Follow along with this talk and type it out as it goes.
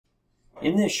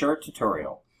In this short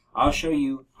tutorial, I'll show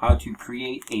you how to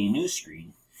create a new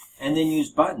screen and then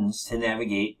use buttons to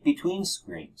navigate between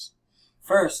screens.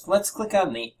 First, let's click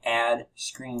on the Add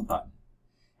Screen button.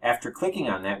 After clicking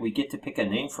on that, we get to pick a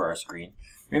name for our screen.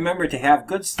 Remember to have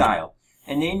good style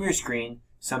and name your screen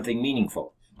something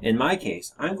meaningful. In my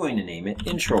case, I'm going to name it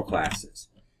Intro Classes.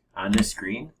 On this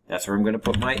screen, that's where I'm going to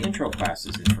put my Intro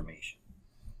Classes information.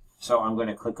 So I'm going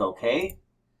to click OK,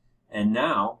 and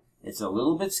now it's a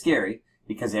little bit scary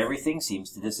because everything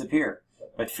seems to disappear.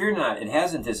 But fear not, it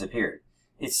hasn't disappeared.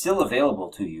 It's still available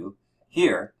to you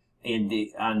here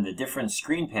on the different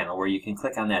screen panel where you can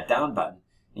click on that down button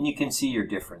and you can see your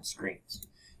different screens.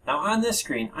 Now on this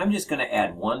screen, I'm just going to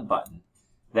add one button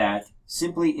that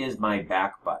simply is my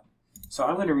back button. So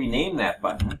I'm going to rename that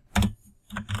button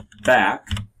Back,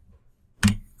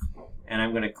 and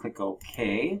I'm going to click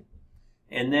OK.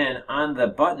 And then on the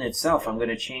button itself, I'm going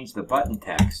to change the button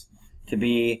text to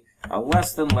be a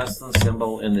less than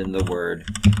symbol and then the word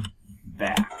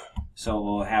back. So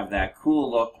we'll have that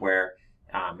cool look where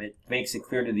it makes it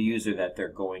clear to the user that they're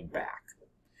going back.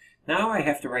 Now I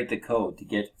have to write the code to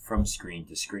get from screen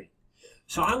to screen.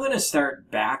 So I'm going to start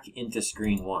back into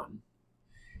screen 1.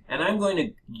 And I'm going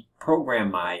to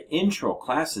program my Intro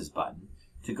Classes button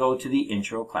to go to the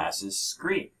Intro Classes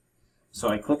screen. So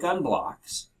I click on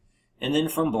Blocks. And then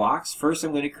from Blocks, first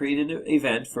I'm going to create an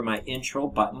event for my Intro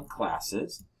Button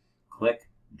Classes. Click,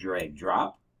 drag,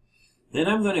 drop. Then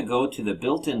I'm going to go to the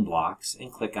built-in blocks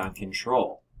and click on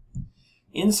Control.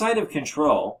 Inside of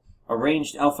Control,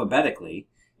 arranged alphabetically,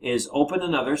 is Open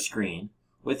Another Screen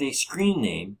with a screen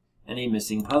name and a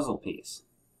missing puzzle piece.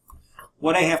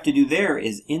 What I have to do there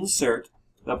is insert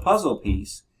the puzzle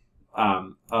piece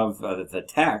of the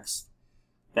text.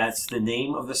 That's the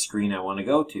name of the screen I want to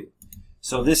go to.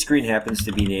 So this screen happens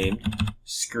to be named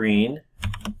Screen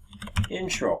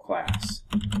Intro Class.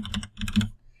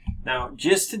 Now,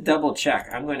 just to double check,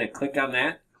 I'm going to click on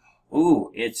that.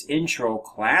 Ooh, it's Intro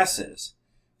Classes.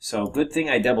 So good thing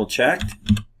I double checked.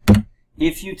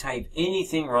 If you type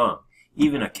anything wrong,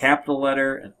 even a capital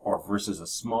letter or versus a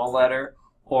small letter,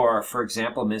 or for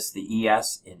example, miss the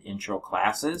ES in Intro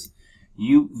Classes,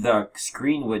 the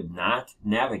screen would not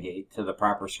navigate to the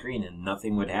proper screen and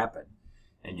nothing would happen.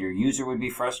 And your user would be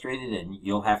frustrated and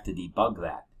you'll have to debug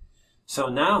that. So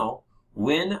now,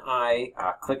 when I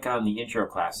click on the Intro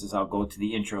Classes, I'll go to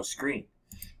the intro screen.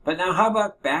 But now how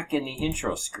about back in the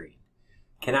intro screen?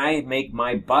 Can I make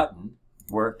my button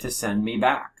work to send me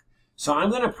back? So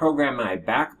I'm going to program my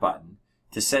back button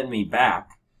to send me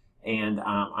back, and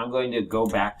I'm going to go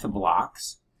back to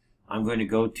Blocks. I'm going to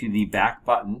go to the back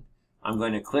button. I'm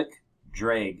going to click,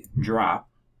 drag, drop,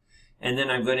 and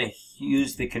then I'm going to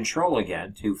use the Control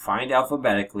again to find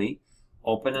alphabetically,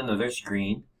 open another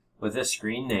screen with a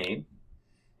screen name,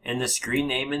 and the screen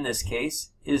name in this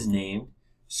case is named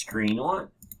Screen 1.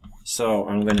 So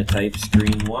I'm going to type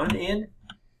Screen 1 in.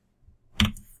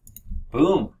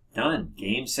 Boom, done.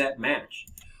 Game, set, match.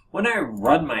 When I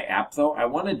run my app though, I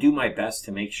want to do my best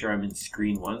to make sure I'm in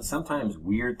Screen 1. Sometimes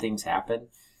weird things happen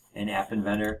in App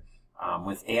Inventor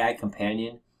with AI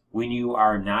Companion when you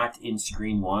are not in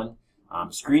Screen 1.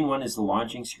 Screen 1 is the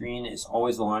launching screen. It's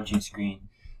always the launching screen.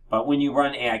 But when you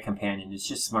run AI Companion, it's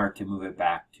just smart to move it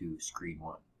back to Screen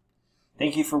 1.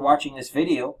 Thank you for watching this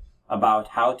video about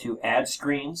how to add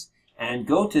screens and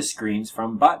go to screens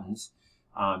from buttons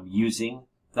using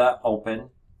the Open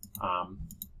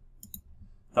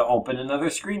Another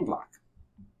Screen block.